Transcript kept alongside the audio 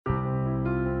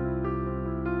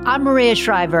I'm Maria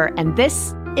Shriver, and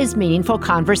this is Meaningful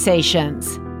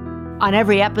Conversations. On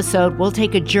every episode, we'll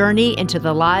take a journey into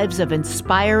the lives of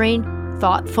inspiring,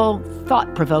 thoughtful,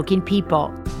 thought-provoking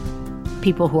people.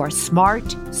 People who are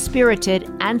smart,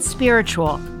 spirited, and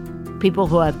spiritual. People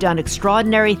who have done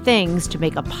extraordinary things to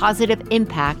make a positive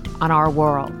impact on our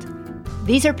world.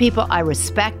 These are people I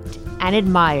respect and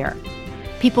admire.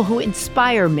 People who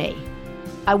inspire me.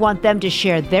 I want them to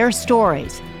share their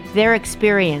stories, their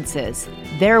experiences,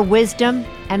 their wisdom,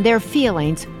 and their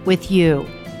feelings with you.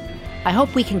 I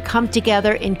hope we can come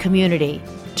together in community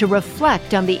to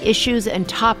reflect on the issues and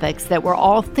topics that we're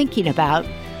all thinking about,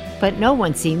 but no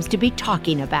one seems to be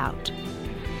talking about.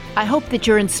 I hope that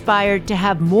you're inspired to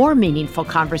have more meaningful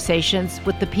conversations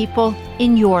with the people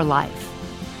in your life.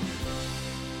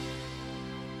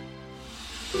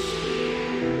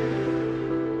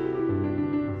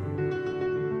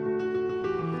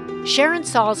 Sharon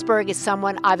Salzberg is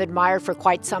someone I've admired for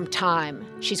quite some time.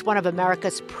 She's one of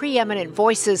America's preeminent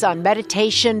voices on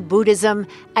meditation, Buddhism,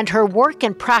 and her work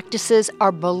and practices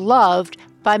are beloved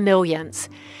by millions.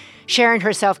 Sharon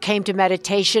herself came to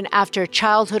meditation after a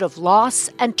childhood of loss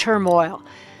and turmoil.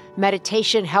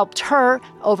 Meditation helped her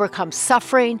overcome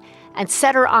suffering and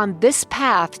set her on this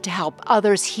path to help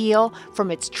others heal from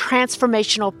its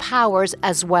transformational powers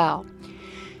as well.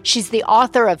 She's the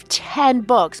author of 10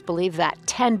 books, believe that,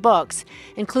 10 books,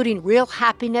 including Real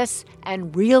Happiness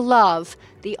and Real Love,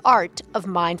 The Art of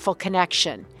Mindful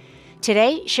Connection.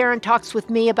 Today, Sharon talks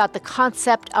with me about the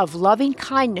concept of loving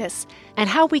kindness and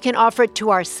how we can offer it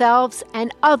to ourselves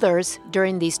and others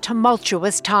during these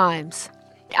tumultuous times.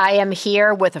 I am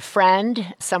here with a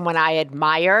friend, someone I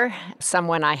admire,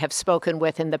 someone I have spoken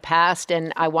with in the past,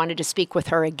 and I wanted to speak with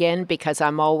her again because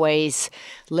I'm always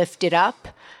lifted up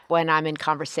when I'm in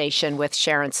conversation with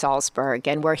Sharon Salzberg.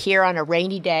 And we're here on a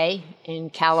rainy day in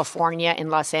California, in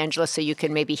Los Angeles, so you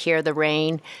can maybe hear the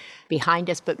rain behind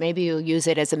us, but maybe you'll use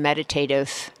it as a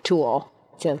meditative tool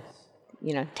to,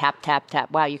 tap, tap,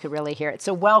 tap. Wow, you could really hear it.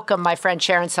 So welcome, my friend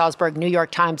Sharon Salzberg, New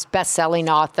York Times bestselling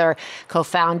author,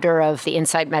 co-founder of the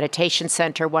Insight Meditation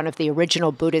Center, one of the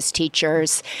original Buddhist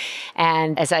teachers,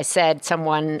 and as I said,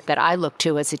 someone that I look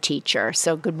to as a teacher.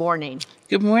 So good morning.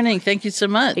 Good morning. Thank you so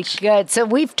much. Good. So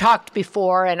we've talked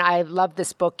before, and I love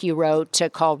this book you wrote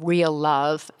called Real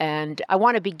Love. And I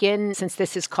want to begin, since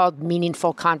this is called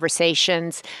Meaningful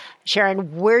Conversations.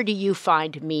 Sharon, where do you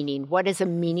find meaning? What does a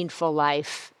meaningful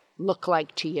life look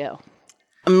like to you?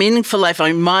 A meaningful life,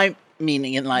 my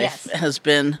meaning in life has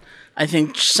been, I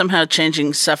think, somehow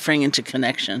changing suffering into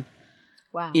connection.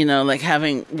 Wow. Like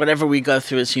having whatever we go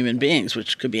through as human beings,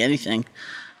 which could be anything.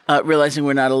 Realizing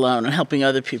we're not alone and helping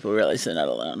other people realize they're not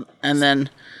alone. And then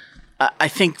I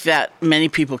think that many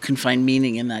people can find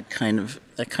meaning in that kind of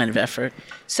effort.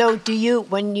 So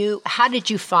how did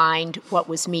you find what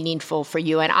was meaningful for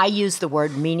you? And I use the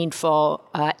word meaningful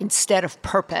instead of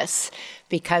purpose,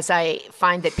 because I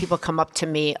find that people come up to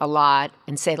me a lot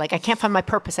and say, I can't find my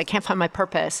purpose. I can't find my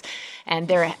purpose. And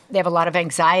they have a lot of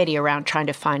anxiety around trying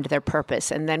to find their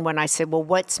purpose. And then when I say, well,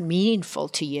 what's meaningful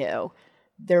to you?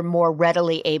 They're more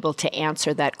readily able to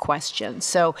answer that question.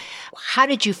 So how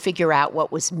did you figure out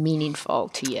what was meaningful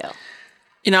to you?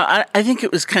 I think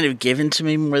it was kind of given to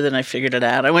me more than I figured it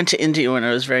out. I went to India when I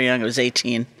was very young. I was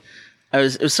 18. It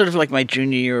was sort of like my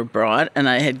junior year abroad, and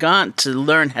I had gone to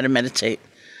learn how to meditate.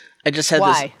 I just had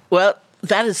Why? this. Well,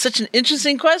 that is such an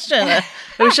interesting question. I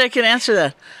wish I could answer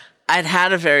that. I'd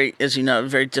had a very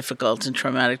difficult and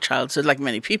traumatic childhood, like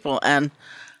many people, and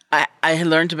I had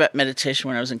learned about meditation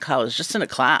when I was in college, just in a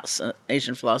class, an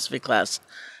Asian philosophy class.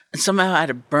 And somehow I had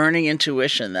a burning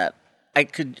intuition that I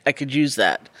could use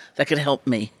that could help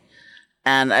me.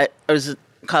 And I was at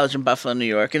college in Buffalo, New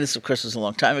York, and this, of course, was a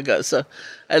long time ago. So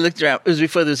I looked around. It was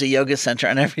before there was a yoga center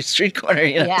on every street corner.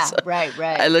 Yeah, so right.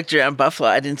 I looked around Buffalo.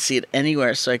 I didn't see it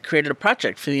anywhere. So I created a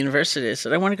project for the university. I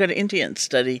said, I want to go to India and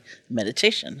study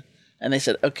meditation. And they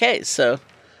said, okay. So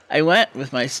I went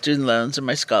with my student loans and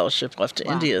my scholarship off to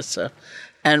India.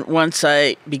 And once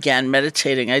I began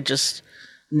meditating, I just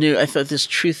knew, I thought there's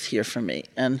truth here for me.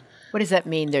 And what does that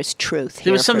mean, there's truth here?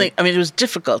 There was something, it was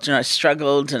difficult. I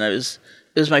struggled, and it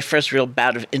was my first real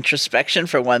bout of introspection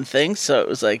for one thing. So it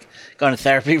was like going to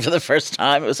therapy for the first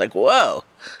time. It was like, whoa,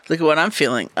 look at what I'm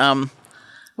feeling.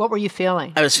 What were you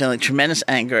feeling? I was feeling tremendous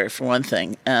anger for one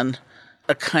thing, and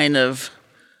a kind of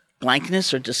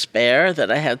blankness or despair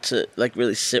that I had to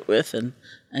really sit with and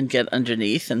get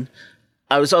underneath. And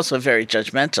I was also very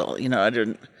judgmental. I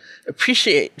didn't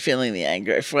appreciate feeling the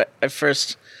anger.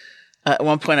 At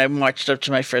one point I marched up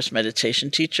to my first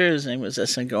meditation teacher. His name was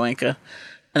S.N. Goenka.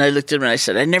 And I looked at him and I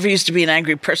said, I never used to be an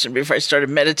angry person before I started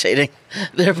meditating,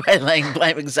 thereby laying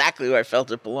blame exactly where I felt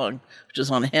it belonged, which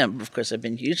was on him. Of course, I've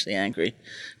been hugely angry.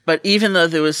 But even though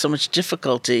there was so much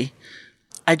difficulty,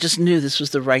 I just knew this was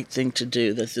the right thing to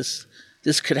do, that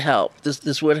this could help,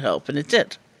 this would help, and it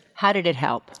did. How did it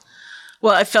help?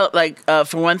 Well, I felt like,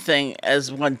 for one thing,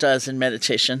 as one does in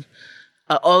meditation,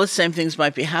 all the same things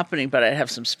might be happening, but I'd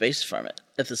have some space from it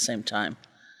at the same time.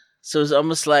 So it was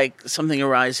almost like something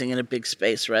arising in a big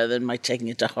space rather than my taking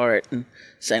it to heart and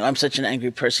saying, I'm such an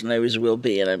angry person, I always will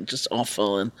be, and I'm just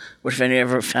awful, and what if anyone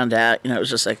ever found out? It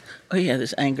was just like, oh yeah,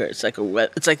 there's anger. It's like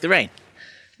it's like the rain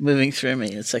moving through me.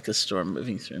 It's like a storm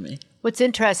moving through me. What's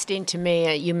interesting to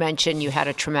me, you mentioned you had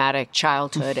a traumatic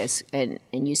childhood, and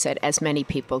you said as many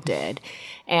people did.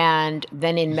 And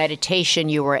then in meditation,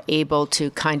 you were able to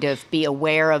kind of be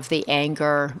aware of the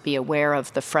anger, be aware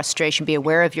of the frustration, be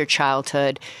aware of your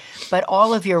childhood. But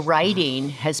all of your writing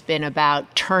has been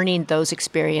about turning those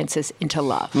experiences into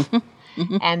love. Mm-hmm.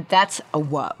 Mm-hmm. And that's a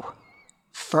whoa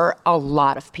for a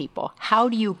lot of people. How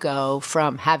do you go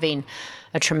from having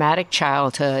a traumatic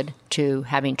childhood to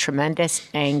having tremendous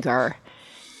anger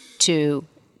to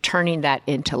turning that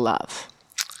into love?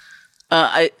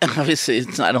 Obviously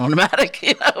it's not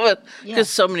automatic, but because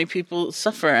so many people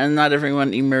suffer and not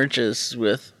everyone emerges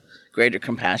with greater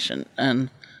compassion and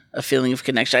a feeling of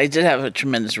connection. I did have a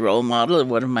tremendous role model, and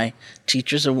one of my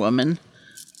teachers, a woman,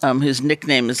 whose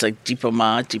nickname is like Deepa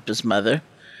Ma, Deepa's mother,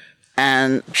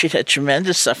 and she'd had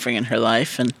tremendous suffering in her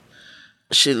life, and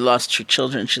she lost her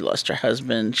children, she lost her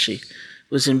husband. She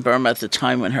was in Burma at the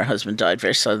time when her husband died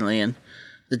very suddenly, and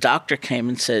the doctor came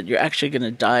and said, you're actually going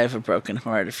to die of a broken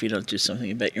heart if you don't do something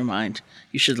about your mind.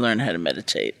 You should learn how to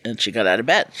meditate. And she got out of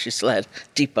bed. She still had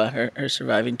Deepa, her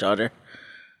surviving daughter,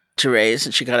 to raise,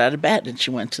 and she got out of bed and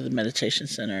she went to the meditation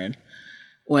center. And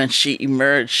when she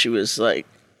emerged, she was like,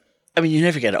 you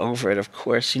never get over it, of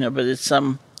course, but it's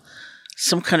some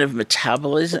kind of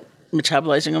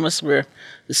metabolizing almost, where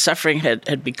the suffering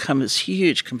had become this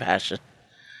huge compassion.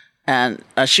 And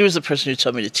she was the person who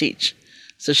told me to teach.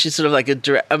 So she's sort of like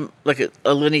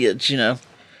a lineage,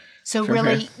 So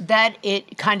really, that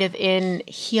it kind of in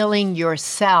healing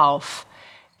yourself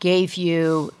gave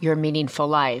you your meaningful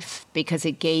life, because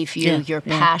it gave you your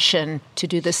passion to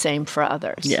do the same for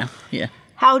others. Yeah, yeah.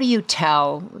 How do you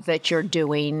tell that you're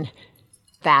doing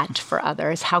that for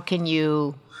others? How can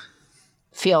you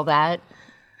feel that?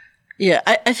 Yeah,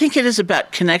 I think it is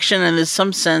about connection, and there's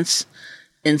some sense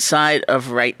inside of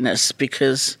rightness,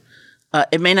 because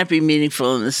it may not be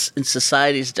meaningful in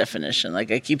society's definition. Like,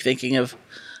 I keep thinking of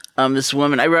this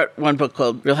woman. I wrote one book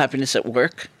called Real Happiness at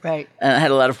Work. Right. And I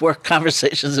had a lot of work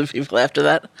conversations with people after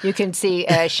that. You can see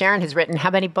Sharon has written,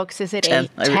 how many books is it? 10.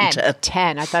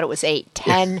 10. I thought it was 8.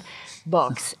 10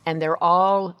 books. And they're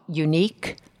all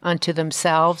unique unto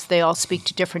themselves. They all speak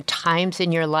to different times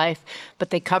in your life,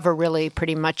 but they cover really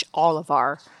pretty much all of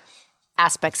our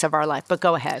aspects of our life. But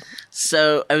go ahead.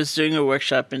 So I was doing a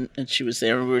workshop, and she was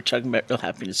there, and we were talking about real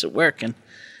happiness at work, and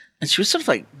she was sort of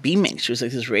like beaming. She was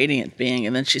like this radiant being.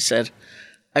 And then she said,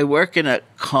 I work in a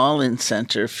call-in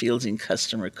center fielding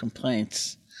customer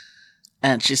complaints.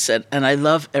 And she said, and I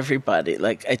love everybody.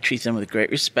 Like, I treat them with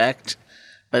great respect.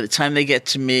 By the time they get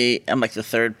to me, I'm like the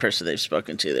third person they've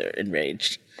spoken to. They're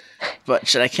enraged. But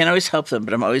she said, I can't always help them,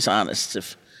 but I'm always honest.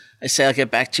 If I say I'll get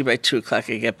back to you by 2 o'clock,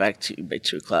 I get back to you by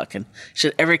 2 o'clock. And she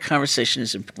said, every conversation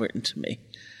is important to me.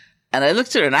 And I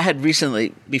looked at her, and I had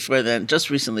just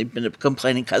recently been a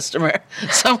complaining customer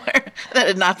somewhere. That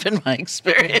had not been my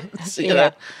experience, you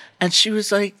know. And she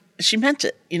was like, she meant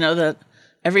it, that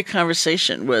every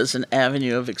conversation was an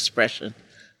avenue of expression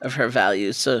of her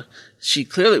values. So she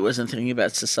clearly wasn't thinking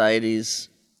about society's,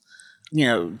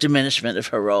 diminishment of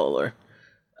her role or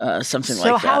something like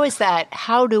that. So how is that?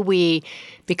 How do we,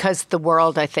 because the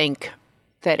world, I think,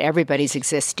 that everybody's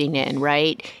existing in,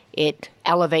 right? It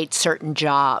elevates certain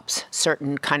jobs,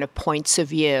 certain kind of points of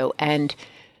view, and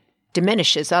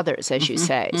diminishes others, as you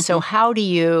say. Mm-hmm. So how do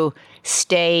you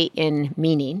stay in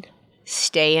meaning,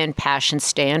 stay in passion,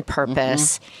 stay in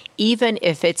purpose, even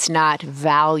if it's not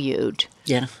valued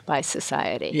by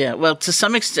society? Yeah, well, to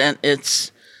some extent,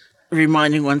 it's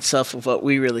reminding oneself of what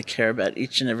we really care about,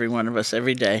 each and every one of us,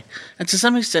 every day. And to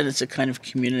some extent, it's a kind of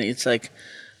community. It's like,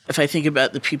 if I think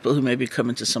about the people who maybe come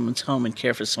into someone's home and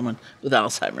care for someone with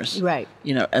Alzheimer's, right?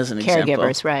 As an example.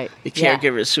 Caregivers, right. The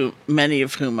caregivers, many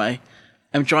of whom I'm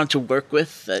drawn to work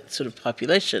with, that sort of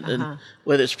population, and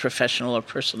whether it's professional or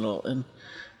personal in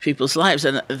people's lives.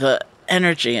 And the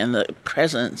energy and the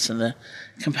presence and the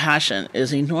compassion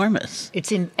is enormous.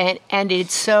 And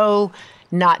it's so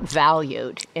not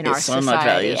valued in our society. Not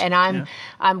valued. And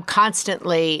I'm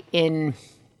constantly in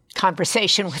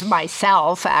conversation with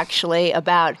myself, actually,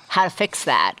 about how to fix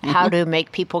that, how to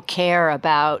make people care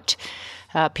about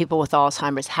people with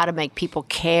Alzheimer's, how to make people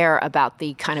care about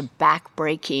the kind of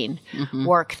back-breaking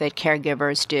work that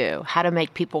caregivers do, how to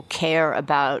make people care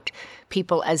about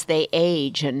people as they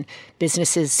age and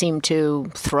businesses seem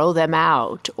to throw them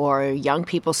out, or young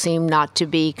people seem not to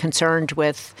be concerned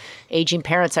with aging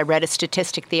parents. I read a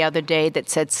statistic the other day that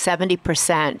said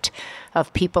 70%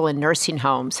 of people in nursing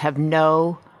homes have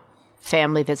no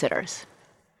family visitors.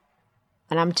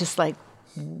 And I'm just like,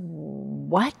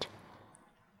 what?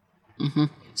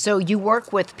 So you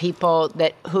work with people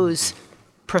whose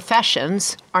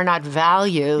professions are not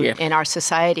valued in our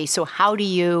society. So how do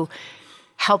you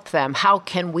help them? How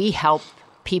can we help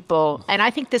people? And I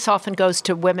think this often goes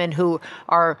to women who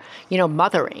are,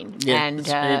 mothering and,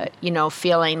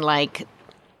 feeling like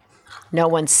no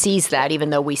one sees that, even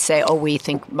though we say, we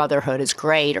think motherhood is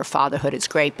great or fatherhood is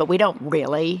great, but we don't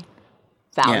really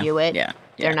value it.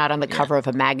 They're not on the cover of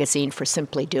a magazine for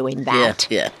simply doing that.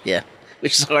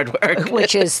 Which is hard work.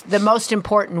 Which is the most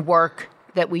important work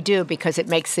that we do, because it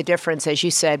makes the difference, as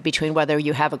you said, between whether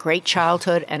you have a great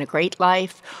childhood and a great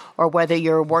life, or whether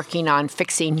you're working on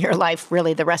fixing your life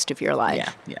really the rest of your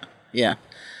life. Yeah.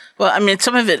 Well, I mean,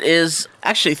 some of it is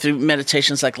actually through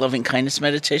meditations like loving kindness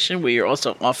meditation, where you're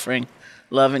also offering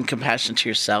love and compassion to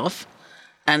yourself.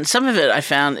 And some of it I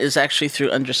found is actually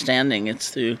through understanding. It's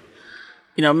through,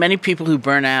 many people who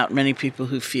burn out, many people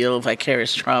who feel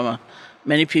vicarious trauma,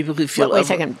 many people who feel... Wait a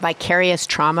second. Vicarious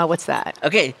trauma? What's that?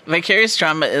 Okay. Vicarious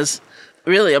trauma is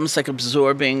really almost like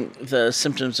absorbing the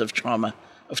symptoms of trauma,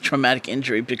 of traumatic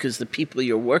injury, because the people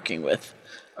you're working with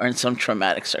are in some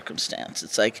traumatic circumstance.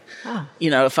 It's like,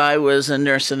 if I was a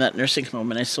nurse in that nursing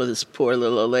home and I saw this poor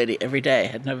little old lady every day,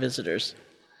 had no visitors,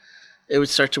 it would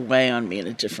start to weigh on me in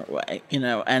a different way,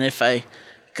 And if I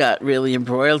got really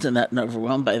embroiled in that and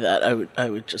overwhelmed by that, I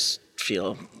would just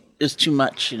feel it's too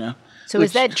much, So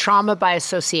is that trauma by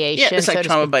association? Yeah, it's like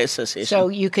trauma by association. So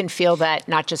you can feel that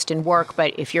not just in work,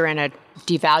 but if you're in a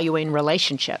devaluing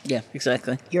relationship. Yeah,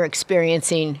 exactly. You're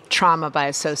experiencing trauma by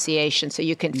association. So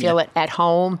you can feel it at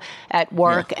home, at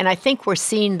work. And I think we're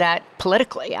seeing that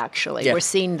politically, actually. We're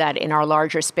seeing that in our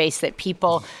larger space, that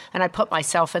people, and I put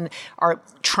myself in, are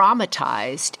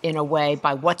traumatized in a way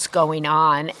by what's going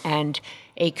on, and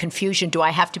a confusion. Do I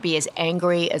have to be as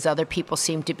angry as other people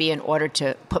seem to be in order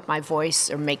to put my voice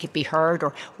or make it be heard?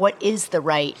 Or what is the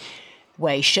right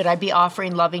way? Should I be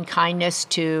offering loving kindness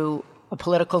to a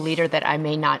political leader that I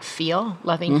may not feel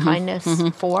loving kindness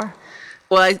for?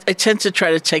 Well, I tend to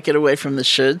try to take it away from the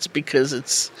shoulds, because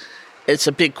it's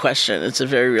a big question. It's a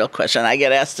very real question. I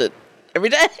get asked it every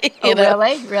day.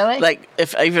 Really? Really? Like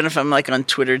even if I'm like on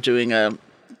Twitter doing a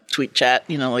tweet chat,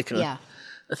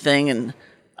 a thing, and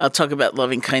I'll talk about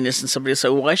loving kindness, and somebody will say,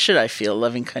 well, why should I feel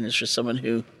loving kindness for someone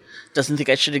who doesn't think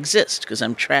I should exist because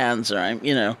I'm trans, or I'm,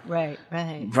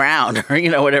 brown,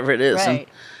 or, whatever it is. Right.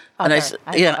 And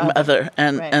I'm other.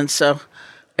 And so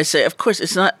I say, of course,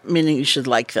 it's not meaning you should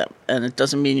like them, and it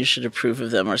doesn't mean you should approve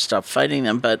of them or stop fighting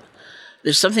them, but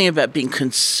there's something about being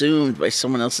consumed by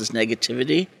someone else's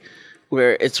negativity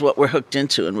where it's what we're hooked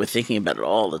into, and we're thinking about it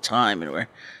all the time, and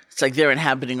it's like they're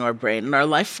inhabiting our brain and our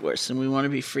life force, and we want to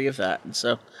be free of that. And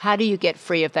so, how do you get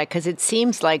free of that? Because it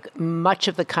seems like much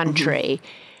of the country,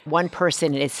 one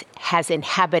person has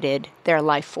inhabited their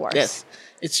life force. Yes,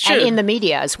 it's true. And in the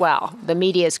media as well. The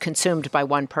media is consumed by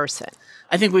one person.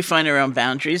 I think we find our own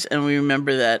boundaries, and we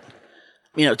remember that,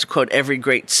 to quote every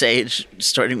great sage,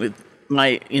 starting with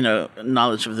my,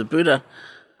 knowledge of the Buddha,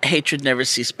 hatred never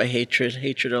ceases by hatred.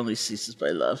 Hatred only ceases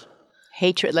by love.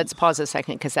 Hatred, let's pause a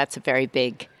second, because that's a very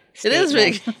big statement. It is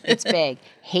big. It's big.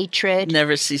 Hatred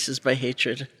never ceases by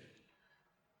hatred.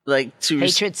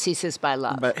 Hatred ceases by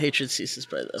love. But hatred ceases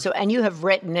by love. So, and you have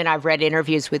written, and I've read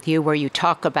interviews with you where you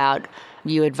talk about,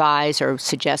 you advise or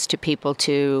suggest to people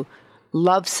to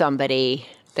love somebody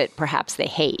that perhaps they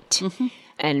hate.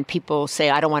 And people say,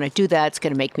 I don't want to do that. It's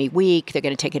going to make me weak. They're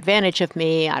going to take advantage of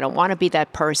me. I don't want to be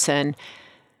that person.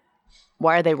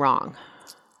 Why are they wrong?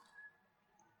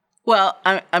 Well,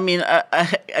 I mean,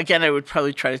 again, I would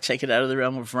probably try to take it out of the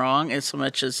realm of wrong as so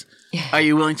much as, are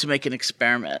you willing to make an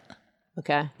experiment?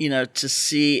 Okay. To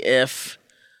see if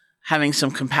having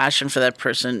some compassion for that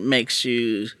person makes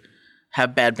you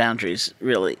have bad boundaries,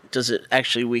 really. Does it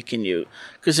actually weaken you?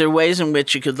 Because there are ways in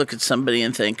which you could look at somebody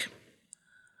and think,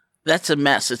 that's a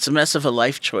mess. It's a mess of a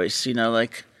life choice,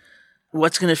 like,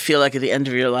 what's going to feel like at the end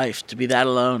of your life to be that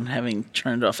alone, having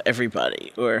turned off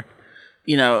everybody, or...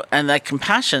 and that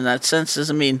compassion, that sense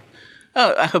doesn't mean,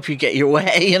 I hope you get your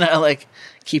way,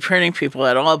 keep hurting people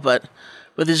at all. But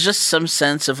there's just some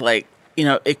sense of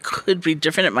it could be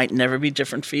different. It might never be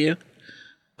different for you.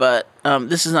 But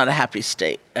this is not a happy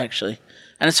state, actually.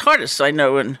 And it's hardest. So I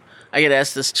know when I get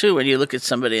asked this, too, when you look at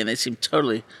somebody and they seem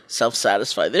totally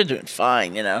self-satisfied. They're doing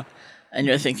fine, and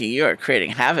you're thinking you are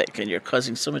creating havoc and you're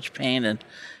causing so much pain. And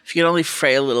if you could only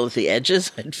fray a little at the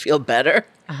edges, I'd feel better.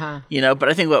 But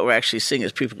I think what we're actually seeing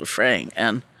is people are fraying.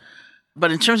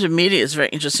 But in terms of media, it's very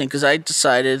interesting because I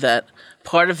decided that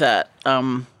part of that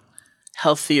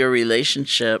healthier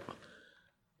relationship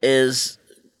is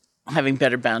having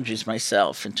better boundaries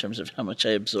myself in terms of how much I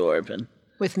absorb and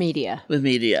with media.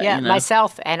 Yeah,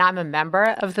 myself, and I'm a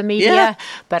member of the media,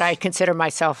 but I consider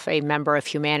myself a member of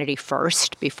humanity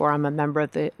first before I'm a member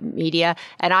of the media.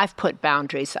 And I've put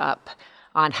boundaries up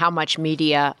on how much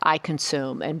media I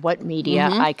consume and what media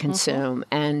I consume,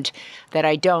 and that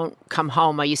I don't come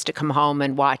home. I used to come home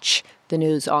and watch the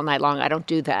news all night long. I don't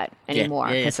do that anymore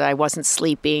because I wasn't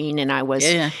sleeping and I was.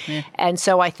 And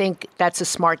so I think that's a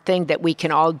smart thing that we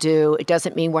can all do. It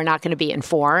doesn't mean we're not going to be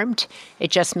informed.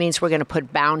 It just means we're going to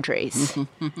put boundaries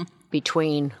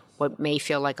between what may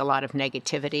feel like a lot of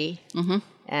negativity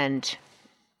and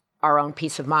our own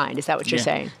peace of mind. Is that what you're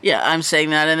saying? Yeah, I'm saying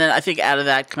that. And then I think out of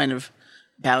that kind of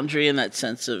boundary in that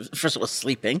sense of, first of all,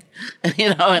 sleeping,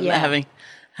 and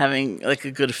having like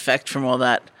a good effect from all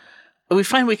that, we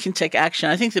find we can take action.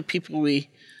 I think the people we,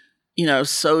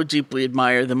 so deeply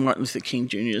admire, the Martin Luther King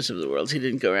Jr.'s of the world, he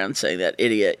didn't go around saying that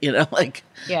idiot,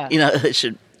 they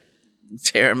should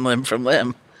tear him limb from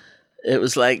limb. It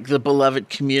was like the beloved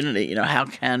community, how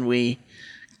can we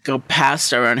go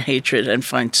past our own hatred and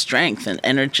find strength and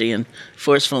energy and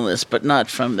forcefulness, but not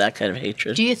from that kind of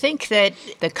hatred. Do you think that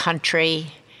the country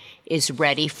is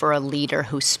ready for a leader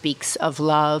who speaks of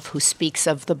love, who speaks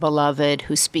of the beloved,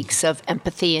 who speaks of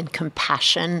empathy and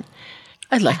compassion?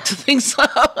 I'd like to think so.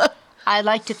 I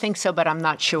like to think so, but I'm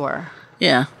not sure.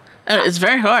 Yeah. It's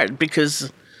very hard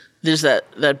because there's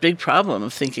that big problem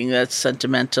of thinking that's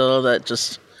sentimental, that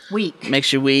just weak.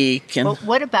 Makes you weak. And well,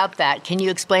 what about that? Can you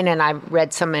explain? And I've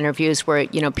read some interviews where,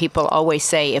 people always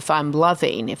say, if I'm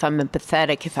loving, if I'm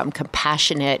empathetic, if I'm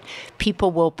compassionate,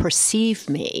 people will perceive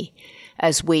me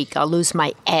as weak. I'll lose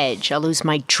my edge. I'll lose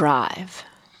my drive.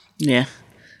 Yeah.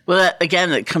 Well,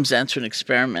 again, it comes down to an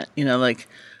experiment.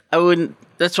 I wouldn't,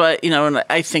 that's why, and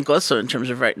I think also in terms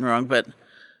of right and wrong, but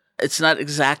it's not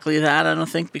exactly that, I don't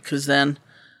think, because then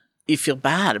you feel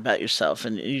bad about yourself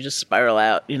and you just spiral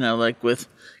out, with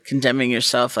condemning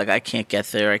yourself, like I can't get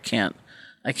there, I can't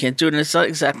do it. And it's not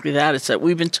exactly that. It's that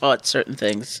we've been taught certain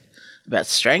things about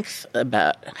strength,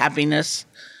 about happiness,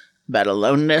 about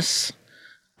aloneness,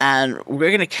 and we're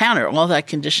going to counter all that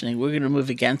conditioning. We're going to move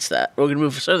against that. We're going to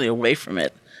move certainly away from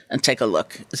it and take a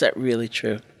look. Is that really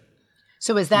true?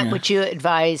 So is that what you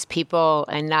advise people,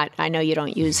 and not, I know you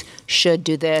don't use should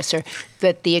do this, or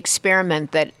that the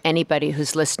experiment that anybody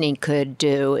who's listening could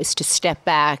do is to step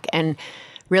back and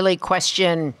really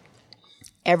question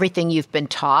everything you've been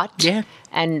taught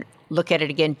and look at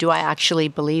it again. Do I actually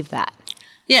believe that?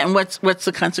 Yeah, and what's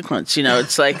the consequence?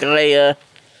 It's like I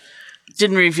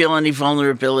didn't reveal any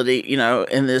vulnerability,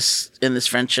 in this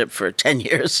friendship for 10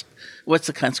 years. What's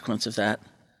the consequence of that?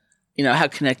 How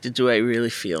connected do I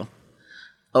really feel?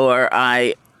 Or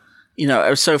I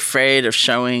was so afraid of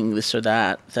showing this or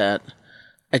that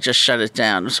I just shut it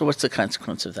down. So what's the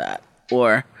consequence of that?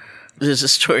 Or there's a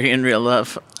story in Real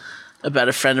Love about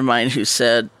a friend of mine who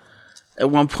said at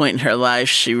one point in her life,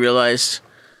 she realized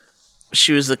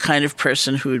she was the kind of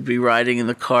person who would be riding in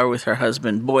the car with her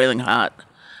husband, boiling hot.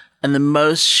 And the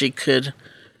most she could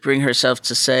bring herself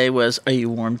to say was, "Are you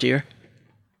warm, dear?"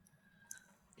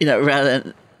 Rather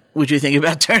than, "Would you think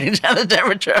about turning down the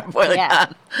temperature of boiling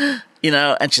hot?"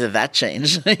 And she said, that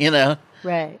changed,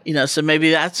 Right. So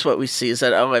maybe that's what we see is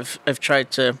that, I've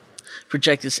tried to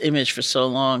project this image for so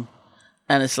long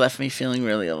and it's left me feeling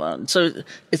really alone. So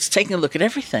it's taking a look at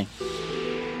everything.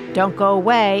 Don't go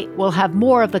away. We'll have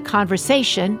more of the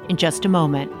conversation in just a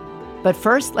moment. But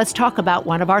first, let's talk about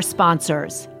one of our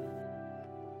sponsors.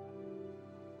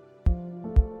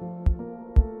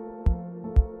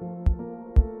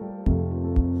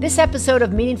 This episode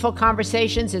of Meaningful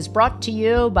Conversations is brought to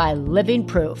you by Living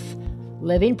Proof.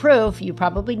 Living Proof, you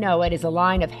probably know it, is a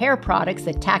line of hair products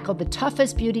that tackle the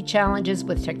toughest beauty challenges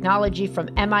with technology from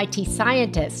MIT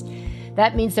scientists.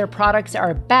 That means their products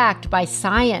are backed by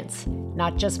science,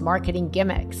 not just marketing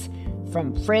gimmicks.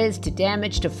 From frizz to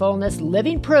damage to fullness,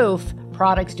 Living Proof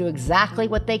products do exactly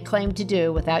what they claim to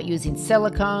do without using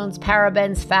silicones,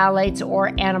 parabens, phthalates,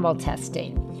 or animal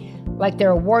testing. Like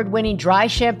their award-winning dry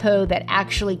shampoo that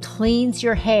actually cleans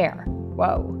your hair.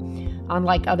 Whoa.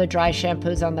 Unlike other dry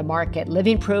shampoos on the market,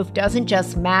 Living Proof doesn't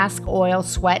just mask oil,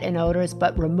 sweat, and odors,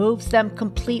 but removes them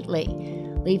completely,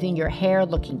 leaving your hair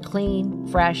looking clean,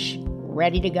 fresh,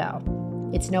 ready to go.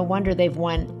 It's no wonder they've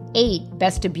won 8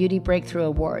 Best of Beauty Breakthrough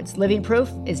Awards. Living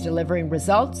Proof is delivering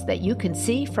results that you can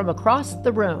see from across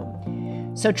the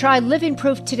room. So try Living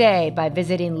Proof today by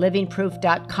visiting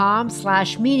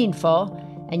livingproof.com/meaningful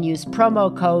and use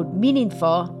promo code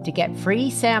MEANINGFUL to get free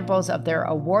samples of their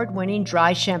award-winning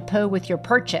dry shampoo with your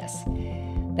purchase.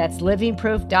 That's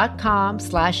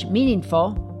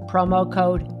livingproof.com/meaningful, promo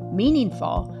code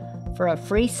MEANINGFUL for a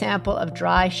free sample of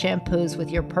dry shampoos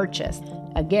with your purchase.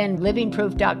 Again,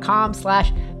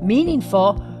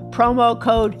 livingproof.com/meaningful, promo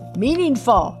code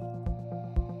MEANINGFUL.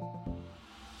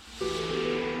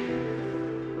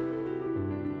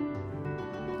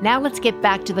 Now let's get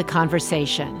back to the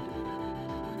conversation.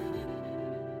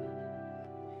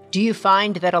 Do you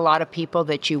find that a lot of people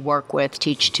that you work with,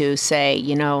 teach to, say,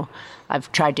 you know, I've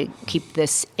tried to keep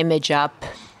this image up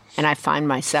and I find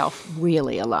myself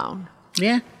really alone?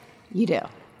 Yeah. You do.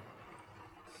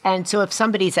 And so if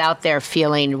somebody's out there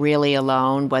feeling really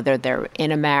alone, whether they're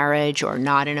in a marriage or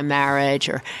not in a marriage,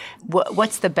 or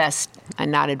what's the best,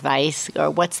 not advice, or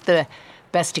what's the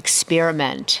best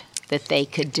experiment that they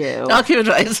could do? I'll give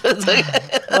advice. What?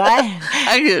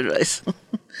 I'll give advice.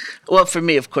 Well, for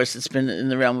me, of course, it's been in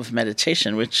the realm of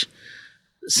meditation, which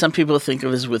some people think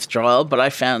of as withdrawal, but I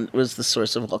found was the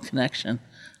source of all connection.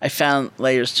 I found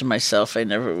layers to myself I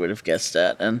never would have guessed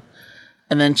at. And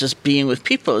then just being with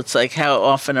people, it's like, how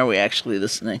often are we actually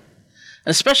listening?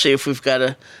 And especially if we've got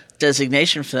a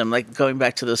designation for them, like going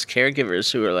back to those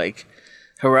caregivers who are like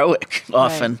heroic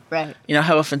often. Right. You know,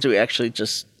 how often do we actually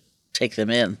just take them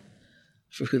in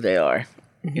for who they are,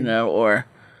 you know, or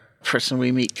a person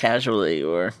we meet casually,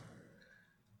 or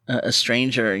a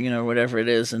stranger, you know, whatever it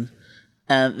is. And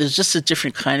there's just a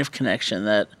different kind of connection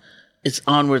that it's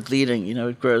onward leading, you know,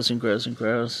 it grows and grows and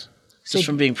grows just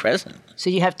from being present. So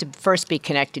you have to first be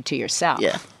connected to yourself.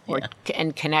 Yeah.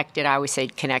 And connected, I always say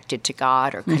connected to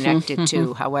God, or connected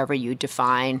to however you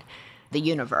define the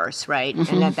universe, right?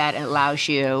 And that allows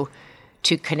you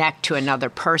to connect to another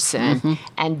person.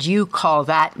 And you call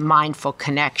that mindful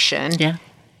connection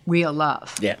real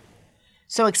love. Yeah.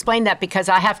 So explain that, because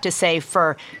I have to say,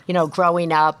 for, you know,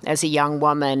 growing up as a young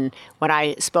woman, when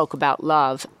I spoke about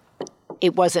love,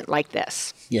 it wasn't like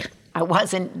this. Yeah.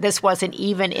 This wasn't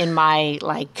even in my,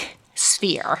 like,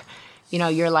 sphere. You know,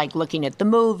 you're like looking at the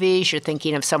movies, you're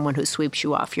thinking of someone who sweeps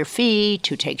you off your feet,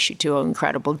 who takes you to an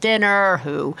incredible dinner,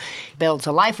 who builds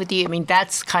a life with you. I mean,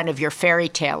 that's kind of your fairy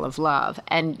tale of love.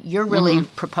 And you're really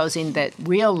proposing that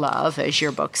real love, as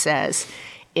your book says,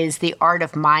 is the art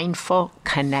of mindful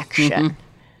connection.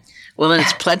 Well, then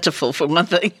it's plentiful, for one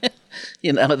thing.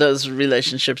 You know, those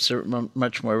relationships are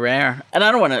much more rare. And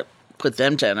I don't want to put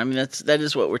them down. I mean, that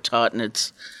is what we're taught, and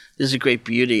there's a great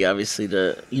beauty, obviously,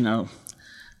 to, you know,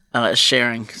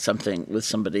 sharing something with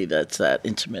somebody that's that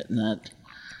intimate and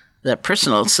that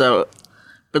personal. So,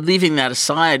 but leaving that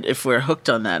aside, if we're hooked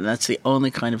on that, and that's the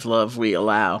only kind of love we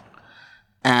allow,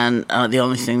 and the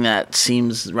only thing that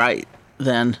seems right,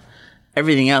 then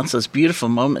everything else, those beautiful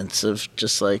moments of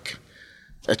just like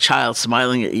a child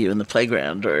smiling at you in the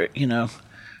playground, or, you know,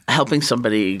 helping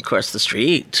somebody cross the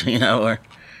street, you know, or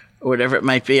whatever it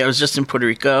might be. I was just in Puerto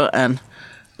Rico, and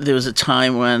there was a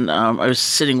time when I was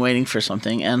sitting waiting for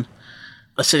something, and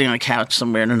I was sitting on a couch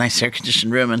somewhere in a nice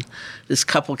air-conditioned room, and this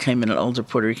couple came in, an older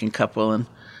Puerto Rican couple, and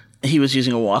he was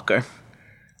using a walker.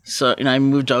 So, you know, I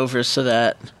moved over so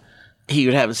that he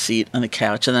would have a seat on the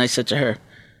couch, and then I said to her,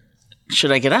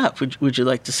 "Should I get up? Would you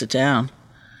like to sit down?"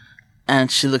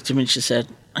 And she looked at me and she said,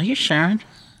 "Are you Sharon?"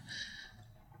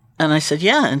 And I said,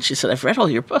 "Yeah." And she said, "I've read all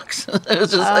your books." It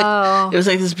was just like, it was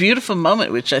like this beautiful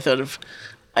moment, which I thought of.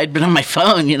 I'd been on my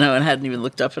phone, you know, and hadn't even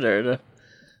looked up at her to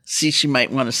see she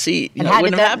might want a seat. You know, it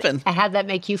wouldn't have happened. And how'd that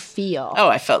make you feel? Oh,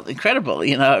 I felt incredible.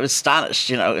 You know, I was astonished.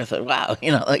 You know, I thought, wow, you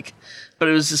know, like, but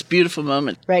it was this beautiful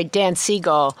moment. Right. Dan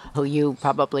Siegel, who you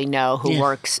probably know, who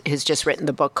has just written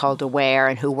the book called Aware,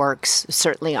 and who works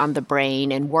certainly on the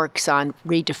brain and works on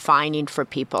redefining for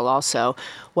people also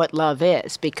what love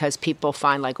is, because people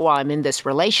find like, well, I'm in this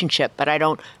relationship, but I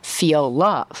don't feel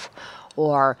love,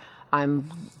 or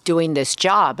I'm doing this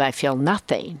job, I feel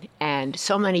nothing. And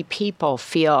so many people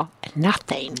feel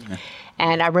nothing. Yeah.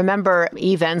 And I remember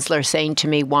Eve Ensler saying to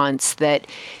me once that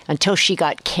until she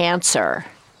got cancer,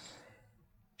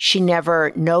 she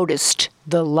never noticed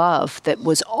the love that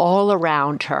was all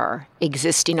around her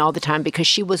existing all the time, because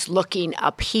she was looking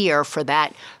up here for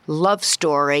that love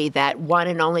story, that one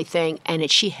and only thing, and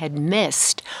she had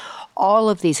missed all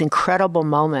of these incredible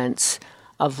moments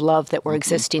of love that were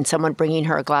existing. Someone bringing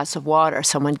her a glass of water,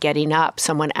 someone getting up,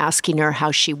 someone asking her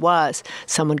how she was,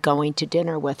 someone going to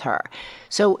dinner with her.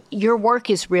 So your work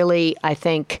is really, I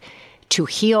think, to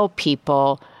heal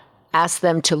people, ask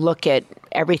them to look at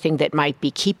everything that might be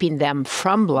keeping them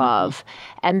from love,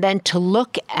 and then to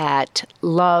look at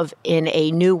love in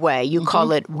a new way. You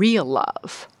call it real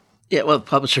love. Yeah, well, the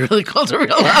publisher really called it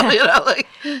real love, like.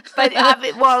 But,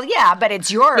 but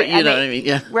it's your... But you know what I mean,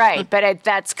 yeah. Right, but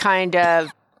that's kind of...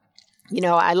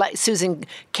 I like Susan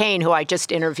Cain, who I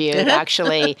just interviewed,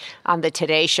 actually, on the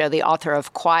Today Show, the author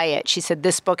of Quiet. She said,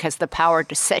 this book has the power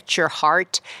to set your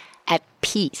heart at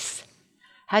peace.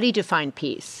 How do you define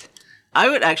peace? I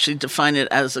would actually define it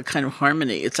as a kind of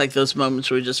harmony. It's like those moments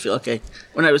where you just feel, okay,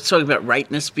 when I was talking about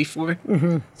rightness before,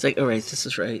 it's like, all right, this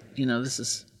is right.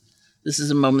 This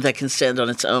is a moment that can stand on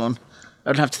its own. I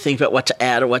don't have to think about what to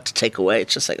add or what to take away.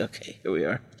 It's just like, okay, here we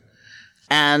are.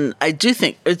 And I do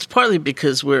think it's partly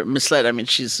because we're misled. I mean,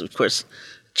 she's, of course,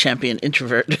 champion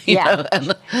introvert. You know?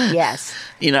 And, yes.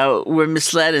 We're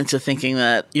misled into thinking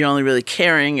that you're only really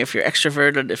caring if you're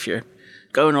extroverted, if you're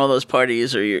going to all those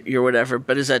parties or you're whatever.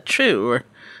 But is that true? Or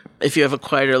if you have a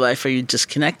quieter life, are you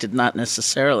disconnected? Not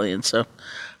necessarily. And so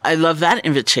I love that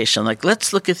invitation. Like,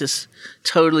 let's look at this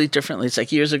totally differently. It's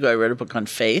like years ago, I wrote a book on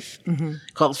faith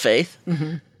called Faith.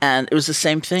 And it was the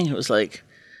same thing. It was like,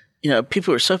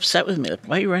 people were so upset with me. Like,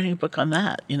 why are you writing a book on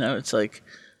that? It's like,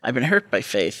 I've been hurt by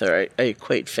faith, or I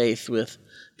equate faith with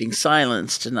being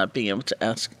silenced and not being able to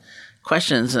ask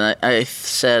questions. And I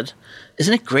said,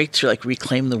 isn't it great to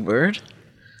reclaim the word?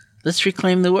 Let's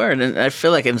reclaim the word. And I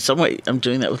feel like in some way I'm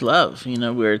doing that with love,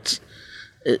 where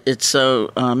it's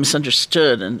so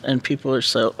misunderstood and people are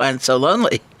so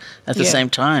lonely at the same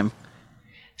time.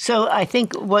 So I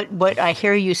think what I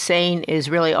hear you saying is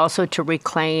really also to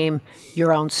reclaim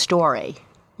your own story.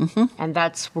 And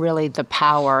that's really the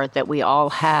power that we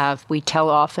all have. We tell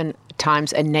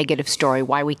oftentimes a negative story,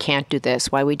 why we can't do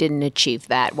this, why we didn't achieve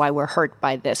that, why we're hurt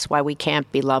by this, why we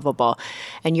can't be lovable.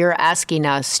 And you're asking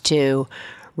us to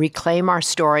reclaim our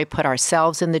story, put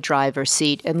ourselves in the driver's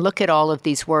seat, and look at all of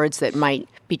these words that might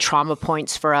be trauma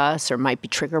points for us or might be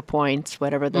trigger points,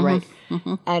 whatever the right,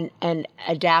 and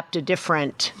adapt a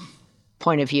different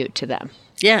point of view to them.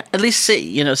 Yeah, at least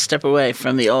see, step away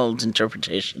from the old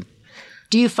interpretation.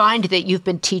 Do you find that you've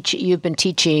been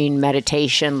teaching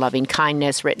meditation, loving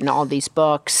kindness, written all these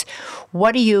books?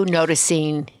 What are you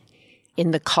noticing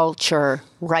in the culture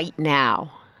right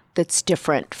now that's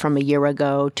different from a year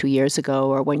ago, 2 years ago,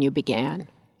 or when you began?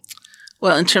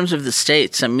 Well, in terms of the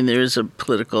states, I mean, there is a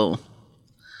political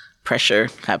pressure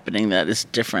happening that is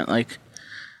different. Like,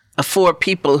 for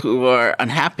people who are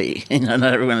unhappy, not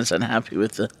everyone is unhappy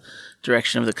with the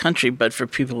direction of the country, but for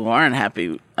people who are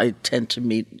unhappy, I tend to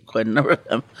meet quite a number of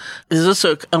them. There's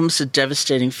also almost a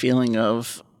devastating feeling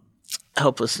of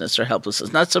hopelessness or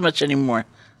helplessness. Not so much anymore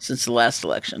since the last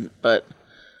election, but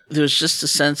there was just a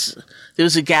sense, there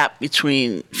was a gap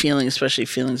between feelings, especially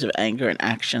feelings of anger and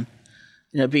action,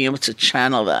 being able to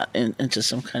channel that into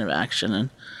some kind of action. And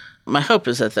my hope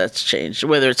is that that's changed,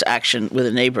 whether it's action with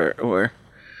a neighbor or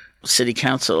city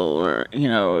council or,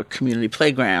 a community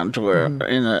playground or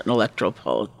in an electoral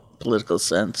political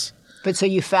sense. But so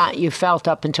you felt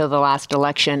up until the last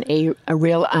election a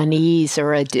real unease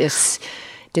or a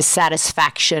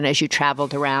dissatisfaction as you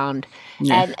traveled around.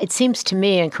 Yeah. And it seems to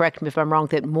me, and correct me if I'm wrong,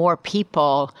 that more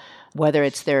people, whether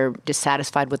it's they're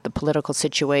dissatisfied with the political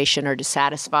situation or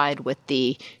dissatisfied with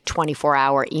the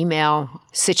 24-hour email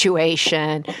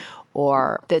situation,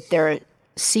 or that they're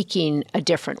seeking a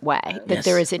different way, that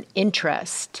there is an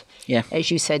interest. Yeah.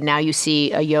 As you said, now you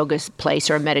see a yoga place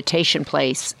or a meditation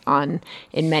place in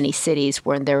many cities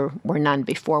where there were none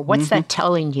before. What's that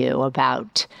telling you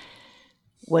about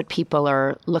what people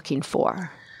are looking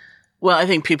for? Well, I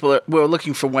think we're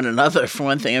looking for one another, for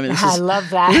one thing. I mean, I love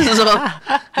that. This is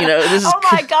all, oh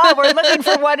my God, we're looking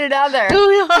for one another.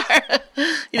 We are.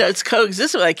 It's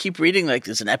coexistent. I keep reading,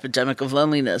 there's an epidemic of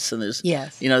loneliness, and there's,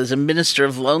 there's a minister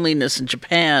of loneliness in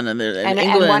Japan, and England.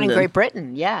 And one in Great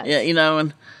Britain, yes. Yeah,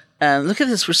 and look at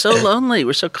this. We're so lonely.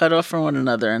 We're so cut off from one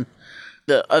another. And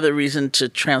the other reason to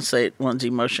translate one's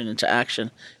emotion into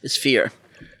action is fear.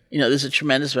 There's a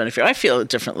tremendous amount of fear. I feel a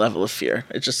different level of fear.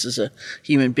 It just as a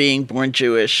human being born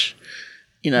Jewish,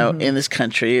 in this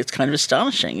country, it's kind of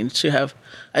astonishing. And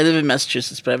I live in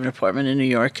Massachusetts, but I have an apartment in New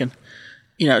York, and,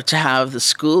 to have the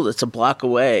school that's a block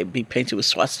away be painted with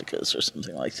swastikas or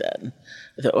something like that. And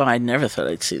I thought, I never thought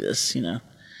I'd see this,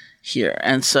 here.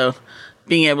 And so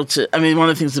being able to, one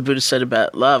of the things the Buddha said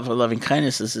about love or loving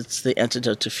kindness is it's the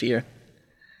antidote to fear.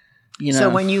 You know? So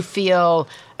when you feel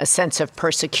a sense of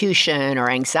persecution or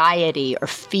anxiety or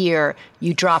fear,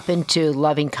 you drop into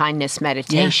loving kindness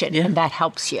meditation, and that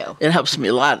helps you. It helps me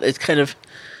a lot. It's kind of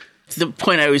the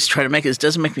point I always try to make is it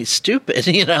doesn't make me stupid.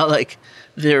 Like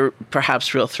there are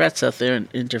perhaps real threats out there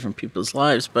in different people's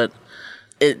lives, but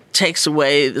it takes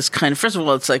away this kind of, first of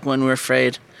all, it's like when we're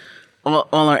afraid, all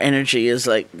our energy is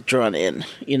like drawn in,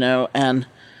 and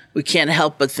we can't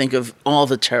help but think of all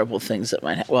the terrible things that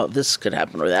might happen. Well, this could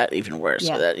happen or that, even worse,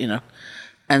 or that,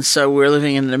 And so we're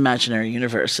living in an imaginary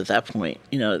universe at that point.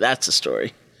 That's a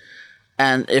story.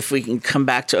 And if we can come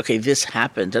back to, okay, this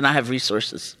happened, and I have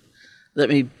resources, let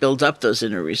me build up those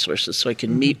inner resources so I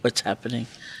can meet what's happening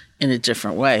in a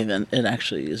different way, then it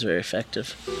actually is very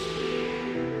effective.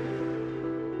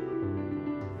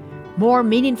 More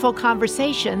meaningful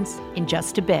conversations in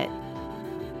just a bit.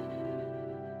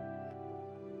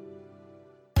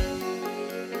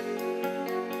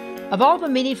 Of all the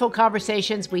meaningful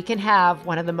conversations we can have,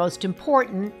 one of the most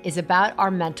important is about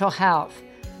our mental health.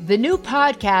 The new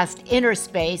podcast, Inner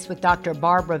Space, with Dr.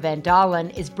 Barbara Van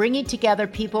Dalen, is bringing together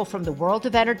people from the world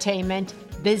of entertainment,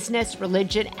 business,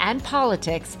 religion, and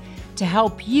politics to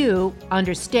help you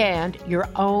understand your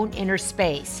own inner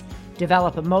space,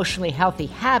 develop emotionally healthy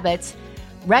habits,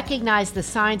 recognize the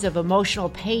signs of emotional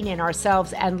pain in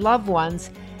ourselves and loved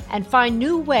ones, and find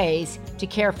new ways to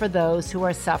care for those who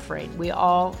are suffering. We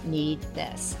all need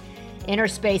this. Inner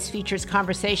Space features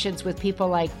conversations with people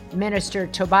like Minister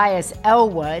Tobias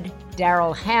Elwood,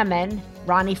 Daryl Hammond,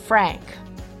 Ronnie Frank,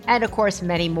 and of course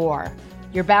many more.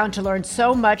 You're bound to learn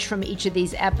so much from each of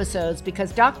these episodes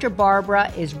because Dr.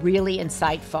 Barbara is really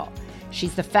insightful.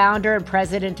 She's the founder and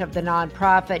president of the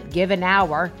nonprofit Give an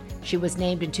Hour. She was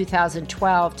named in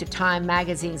 2012 to Time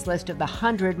magazine's list of the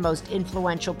 100 most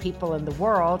influential people in the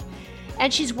world.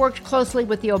 And she's worked closely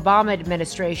with the Obama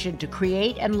administration to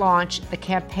create and launch the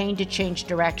Campaign to Change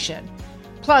Direction.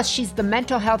 Plus, she's the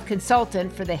mental health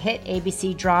consultant for the hit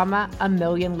ABC drama A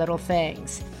Million Little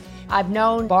Things. I've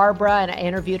known Barbara, and I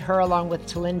interviewed her along with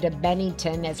Talinda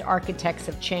Bennington as architects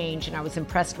of change, and I was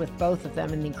impressed with both of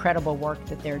them and the incredible work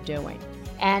that they're doing.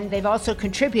 And they've also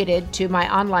contributed to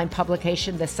my online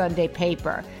publication, The Sunday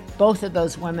Paper. Both of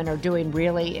those women are doing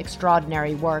really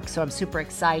extraordinary work, so I'm super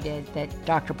excited that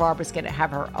Dr. Barbara's going to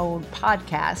have her own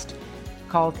podcast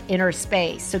called Inner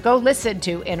Space. So go listen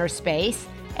to Inner Space.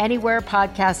 Anywhere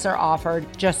podcasts are offered,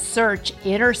 just search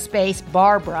Inner Space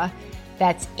Barbara.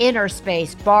 That's Inner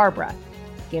Space Barbara.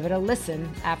 Give it a listen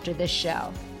after this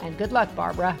show. And good luck,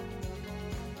 Barbara.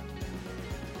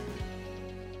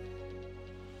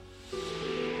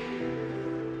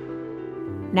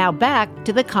 Now back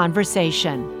to the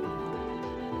conversation.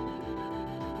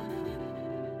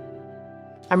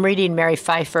 I'm reading Mary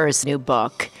Pfeiffer's new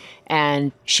book,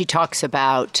 and she talks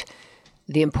about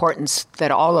the importance that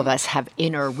all of us have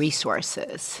inner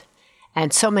resources.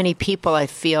 And so many people, I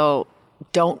feel,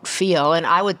 don't feel, and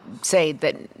I would say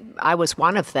that I was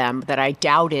one of them, that I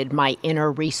doubted my inner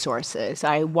resources.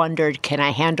 I wondered, can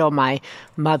I handle my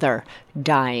mother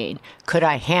dying? Could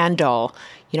I handle,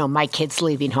 my kids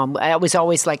leaving home? I was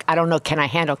always like, I don't know, can I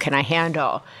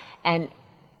handle? And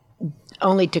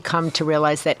only to come to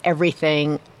realize that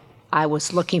everything I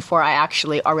was looking for, I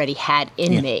actually already had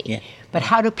in me. Yeah. But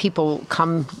how do people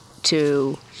come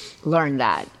to learn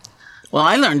that? Well,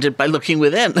 I learned it by looking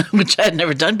within, which I had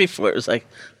never done before. It was like,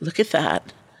 look at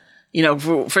that.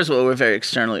 First of all, we're very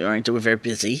externally oriented. We're very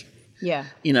busy. Yeah.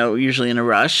 Usually in a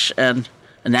rush. And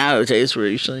nowadays, we're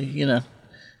usually,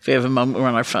 if we have a moment, we're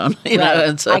on our phone.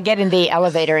 And so, I get in the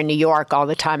elevator in New York all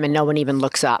the time, and no one even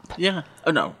looks up. Yeah.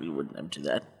 Oh, no, you wouldn't ever do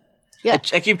that. Yeah.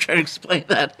 I keep trying to explain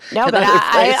that. No, but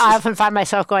I often find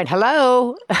myself going,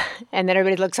 hello. And then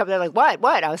everybody looks up, they're like,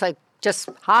 what? I was like, just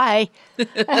hi. And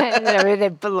then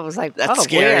everybody was like, that's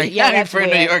scary. Weird. Yeah, that's for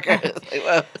weird. a New Yorker. Like,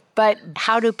 whoa. But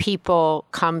how do people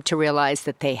come to realize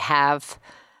that they have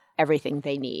everything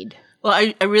they need? Well,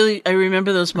 I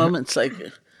remember those moments, like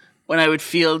when I would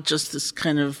feel just this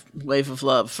kind of wave of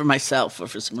love for myself or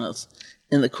for someone else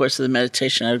in the course of the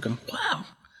meditation. I would go, wow,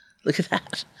 look at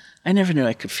that. I never knew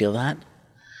I could feel that.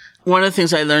 One of the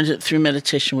things I learned through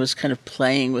meditation was kind of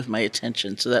playing with my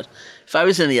attention, so that if I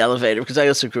was in the elevator, because I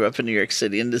also grew up in New York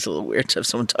City, and it's a little weird to have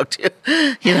someone talk to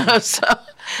you, so.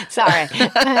 Sorry.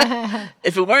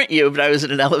 If it weren't you, but I was in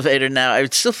an elevator now, I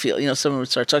would still feel, someone would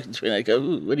start talking to me, and I'd go,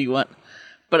 ooh, what do you want?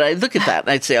 But I'd look at that,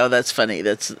 and I'd say, oh, that's funny.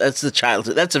 That's the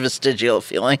childhood. That's a vestigial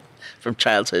feeling from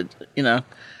childhood,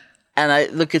 And I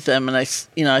look at them and I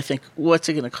think, what's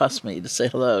it going to cost me to say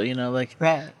hello?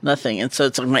 Right. Nothing. And so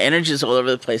it's like my energy is all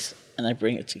over the place and I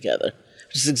bring it together,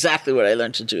 which is exactly what I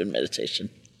learned to do in meditation.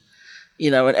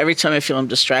 And every time I feel I'm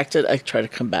distracted, I try to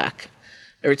come back.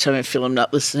 every time I feel I'm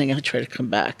not listening, I try to come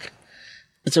back.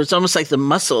 And so it's almost like the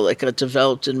muscle that got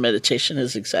developed in meditation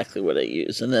is exactly what I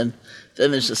use. And then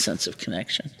there's a sense of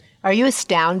connection. Are you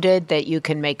astounded that you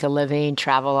can make a living,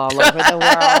 travel all over the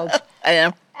world? I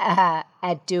am.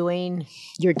 At doing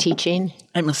your teaching?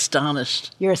 I'm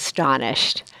astonished. You're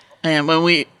astonished. I am.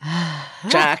 When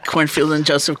Jack Kornfield and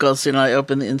Joseph Goldstein and I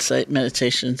opened the Insight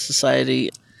Meditation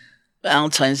Society,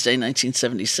 Valentine's Day,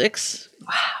 1976.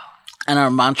 Wow. And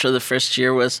our mantra the first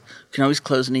year was, we can always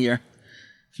close in a year.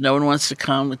 If no one wants to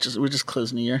come, we're just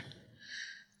closing a year.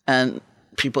 And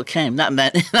people came. Not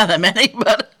that many,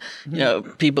 but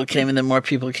people came, and then more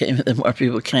people came, and then more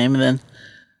people came, and then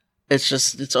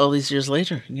it's all these years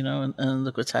later, and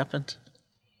look what's happened.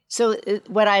 So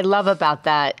what I love about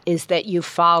that is that you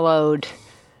followed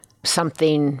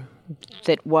something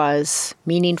that was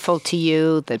meaningful to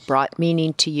you, that brought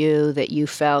meaning to you, that you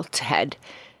felt had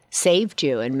saved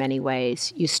you in many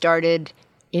ways. You started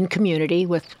in community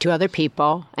with 2 other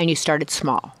people, and you started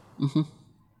small. Mm-hmm.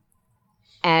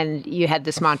 And you had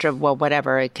this mantra of, well,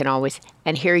 whatever, it can always...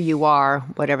 And here you are,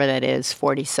 whatever that is,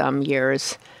 40-some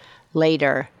years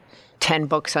later, 10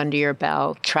 books under your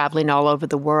belt, traveling all over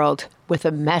the world with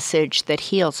a message that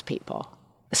heals people.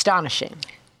 Astonishing.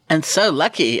 And so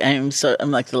lucky. I'm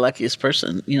like the luckiest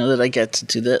person, that I get to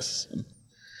do this.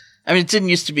 I mean, it didn't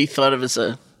used to be thought of as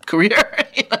a career.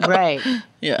 Right.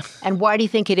 Yeah. And why do you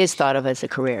think it is thought of as a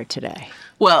career today?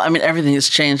 Well, I mean, everything has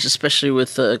changed, especially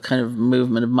with the kind of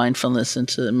movement of mindfulness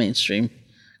into the mainstream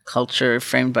culture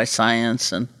framed by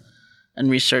science and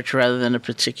research rather than a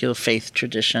particular faith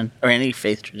tradition or any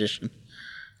faith tradition.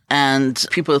 And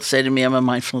people say to me, I'm a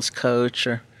mindfulness coach,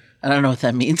 or I don't know what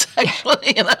that means,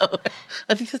 actually.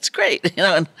 I think that's great,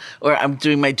 or I'm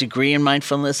doing my degree in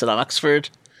mindfulness at Oxford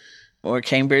or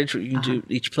Cambridge, where you can do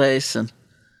each place. And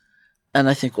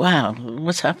I think, wow,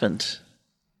 what's happened?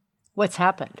 What's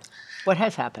happened? What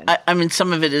has happened? I mean,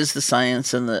 some of it is the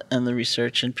science and the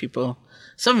research and people.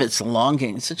 Some of it's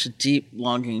longing, such a deep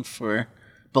longing for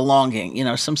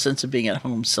belonging, some sense of being at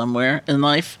home somewhere in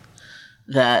life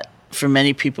that for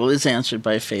many people is answered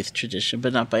by a faith tradition,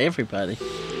 but not by everybody.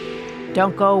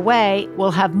 Don't go away.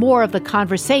 We'll have more of the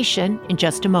conversation in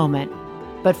just a moment.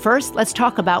 But first, let's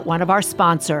talk about one of our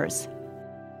sponsors.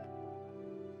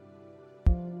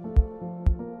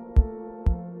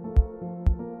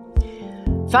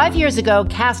 Five years ago,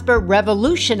 Casper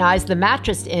revolutionized the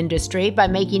mattress industry by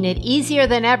making it easier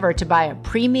than ever to buy a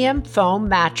premium foam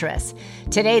mattress.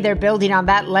 Today, they're building on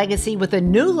that legacy with a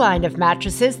new line of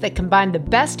mattresses that combine the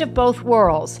best of both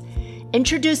worlds.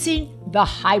 Introducing the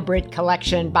Hybrid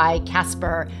Collection by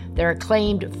Casper. Their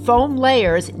acclaimed foam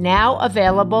layers now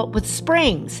available with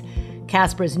springs.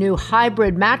 Casper's new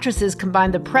hybrid mattresses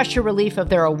combine the pressure relief of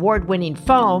their award-winning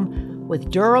foam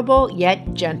with durable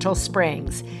yet gentle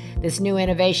springs. This new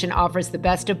innovation offers the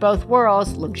best of both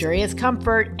worlds, luxurious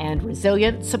comfort and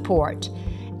resilient support.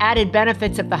 Added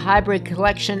benefits of the Hybrid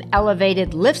Collection: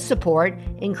 elevated lift support,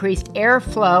 increased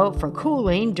airflow for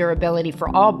cooling, durability for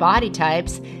all body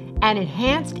types, and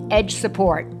enhanced edge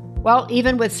support. Well,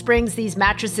 even with springs, these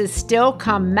mattresses still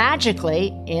come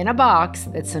magically in a box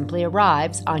that simply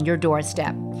arrives on your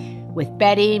doorstep. With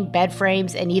bedding, bed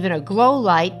frames, and even a glow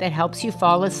light that helps you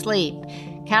fall asleep,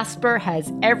 Casper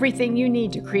has everything you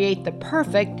need to create the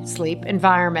perfect sleep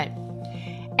environment.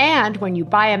 And when you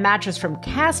buy a mattress from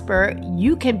Casper,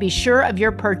 you can be sure of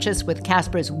your purchase with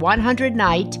Casper's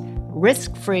 100-night,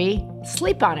 risk-free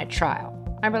Sleep On It trial.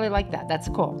 I really like that. That's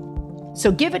cool.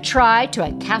 So give a try to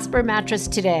a Casper mattress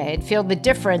today and feel the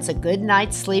difference a good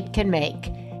night's sleep can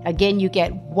make. Again, you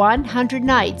get 100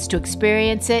 nights to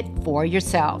experience it for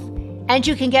yourself. And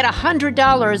you can get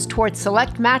 $100 towards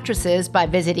select mattresses by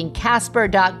visiting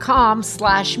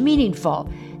casper.com/meaningful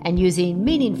and using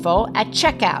meaningful at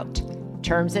checkout.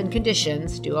 Terms and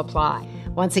conditions do apply.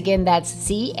 Once again, that's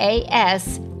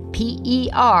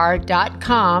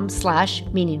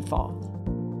casper.com/meaningful.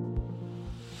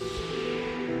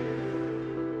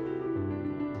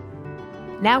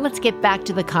 Now let's get back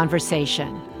to the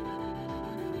conversation.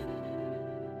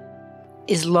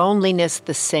 Is loneliness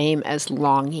the same as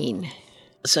longing?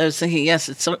 So I was thinking, yes,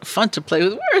 it's so fun to play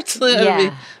with words. Be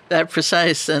that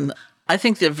precise. And I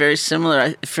think they're very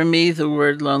similar. For me, the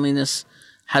word loneliness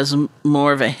has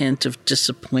more of a hint of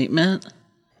disappointment.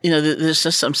 There's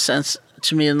just some sense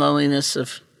to me in loneliness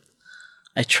of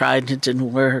I tried and it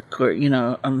didn't work, or, I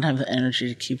don't have the energy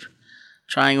to keep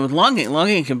trying. With longing,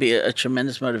 longing can be a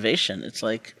tremendous motivation. It's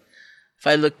like, if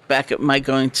I look back at my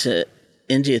going to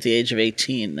India at the age of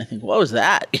 18, I think, what was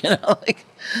that?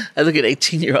 I look at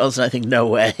 18-year-olds and I think, no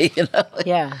way.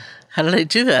 Yeah. How did I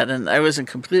do that? And I wasn't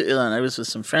completely alone. I was with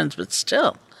some friends, but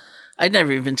still, I'd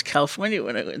never even been to California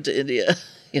when I went to India.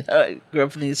 I grew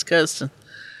up on the East Coast.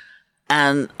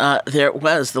 And there it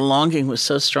was. The longing was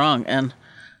so strong. And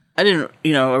I didn't,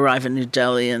 arrive in New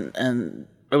Delhi and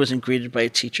I wasn't greeted by a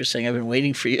teacher saying, I've been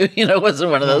waiting for you. It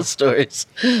wasn't one of those stories.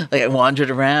 Like I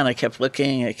wandered around, I kept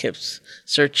looking, I kept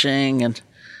searching and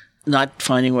not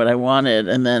finding what I wanted.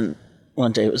 And then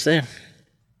one day it was there.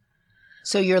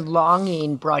 So your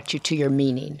longing brought you to your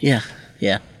meaning.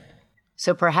 Yeah.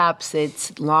 So perhaps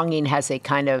longing has a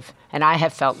kind of, and I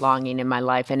have felt longing in my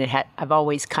life, and I've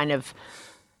always kind of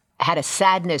had a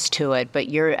sadness to it, but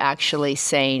you're actually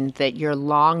saying that your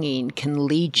longing can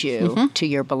lead you to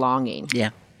your belonging.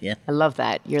 Yeah. I love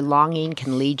that. Your longing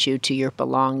can lead you to your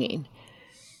belonging.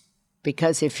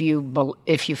 Because if you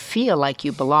feel like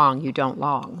you belong, you don't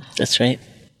long. That's right.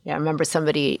 Yeah, I remember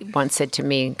somebody once said to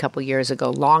me a couple years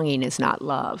ago, longing is not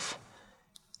love.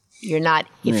 You're not,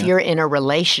 if you're in a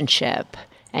relationship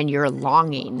and you're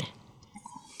longing,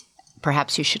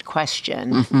 perhaps you should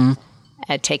question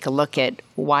and take a look at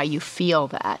why you feel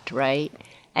that, right?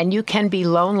 And you can be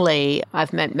lonely.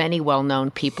 I've met many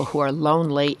well-known people who are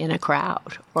lonely in a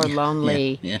crowd or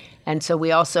lonely. Yeah. And so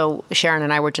we also, Sharon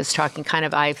and I were just talking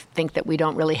I think that we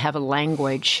don't really have a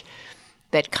language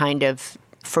that kind of,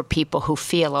 for people who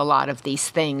feel a lot of these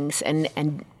things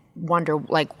and wonder,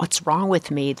 like, what's wrong with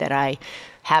me that I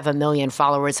have 1 million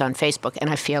followers on Facebook and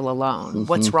I feel alone?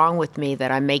 What's wrong with me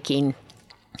that I'm making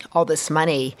all this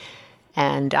money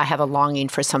and I have a longing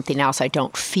for something else I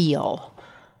don't feel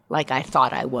like I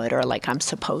thought I would or like I'm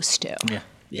supposed to?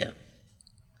 Yeah.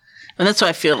 And that's why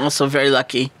I feel also very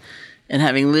lucky in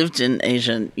having lived in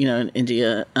Asia, in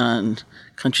India and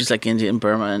countries like India and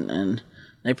Burma and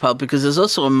Nepal, because there's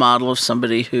also a model of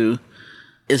somebody who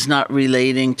is not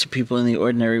relating to people in the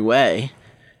ordinary way,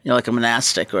 like a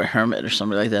monastic or a hermit or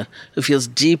somebody like that, who feels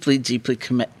deeply, deeply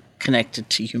connected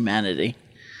to humanity.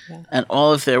 Yeah. And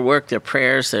all of their work, their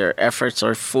prayers, their efforts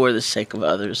are for the sake of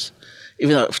others.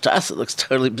 Even though to us it looks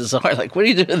totally bizarre. Like, what are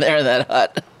you doing there in that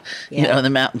hut, in the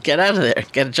mountain? Get out of there,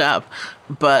 get a job.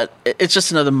 But it's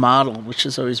just another model, which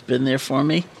has always been there for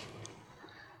me.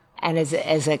 And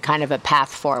as a kind of a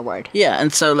path forward. Yeah,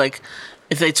 and so like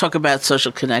if they talk about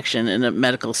social connection in a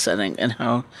medical setting and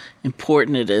how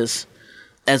important it is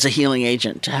as a healing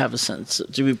agent to have a sense,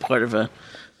 to be part of a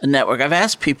network. I've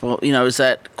asked people, is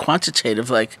that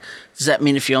quantitative? Like, does that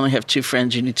mean if you only have 2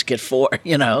 friends, you need to get 4,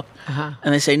 And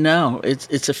they say, no,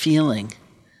 it's a feeling.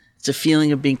 It's a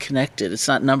feeling of being connected. It's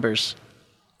not numbers.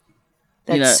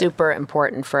 That's super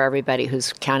important for everybody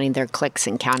who's counting their clicks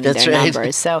and counting their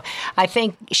numbers. So I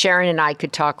think Sharon and I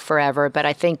could talk forever, but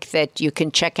I think that you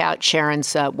can check out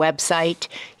Sharon's website.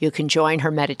 You can join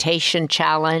her meditation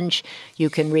challenge. You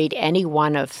can read any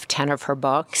one of 10 of her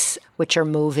books, which are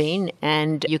moving,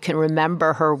 and you can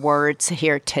remember her words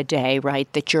here today,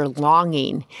 right? That your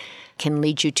longing can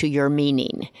lead you to your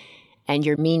meaning, and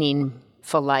your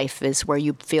meaningful life is where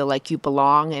you feel like you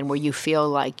belong and where you feel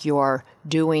like you're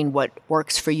doing what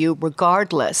works for you,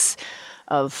 regardless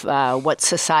of what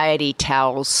society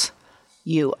tells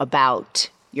you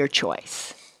about your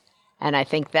choice. And I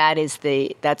think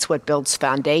that's what builds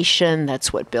foundation,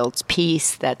 that's what builds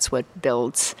peace, that's what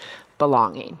builds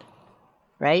belonging.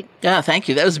 Right? Yeah, thank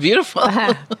you. That was beautiful.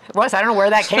 It was. I don't know where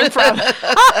that came from.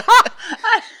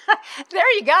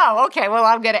 There you go. Okay, well,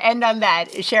 I'm going to end on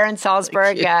that. Sharon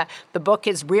Salzberg, the book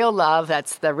is Real Love.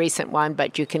 That's the recent one,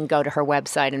 but you can go to her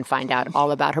website and find out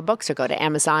all about her books, or go to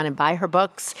Amazon and buy her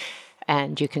books.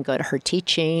 And you can go to her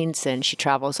teachings, and she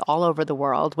travels all over the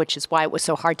world, which is why it was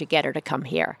so hard to get her to come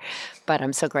here. But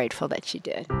I'm so grateful that she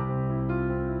did.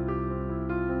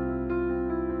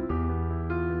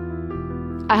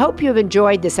 I hope you have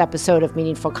enjoyed this episode of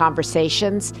Meaningful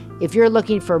Conversations. If you're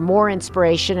looking for more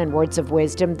inspiration and words of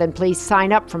wisdom, then please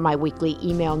sign up for my weekly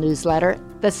email newsletter,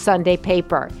 The Sunday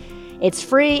Paper. It's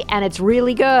free and it's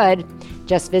really good.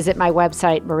 Just visit my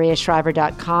website,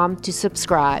 mariashriver.com, to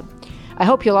subscribe. I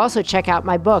hope you'll also check out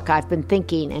my book, I've Been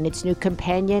Thinking, and its new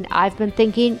companion, I've Been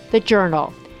Thinking, The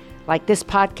Journal. Like this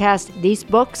podcast, these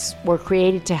books were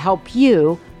created to help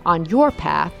you on your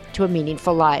path to a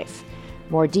meaningful life.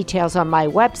 More details on my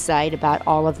website about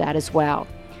all of that as well.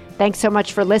 Thanks so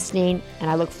much for listening, and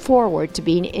I look forward to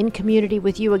being in community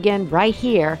with you again right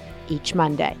here each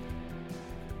Monday.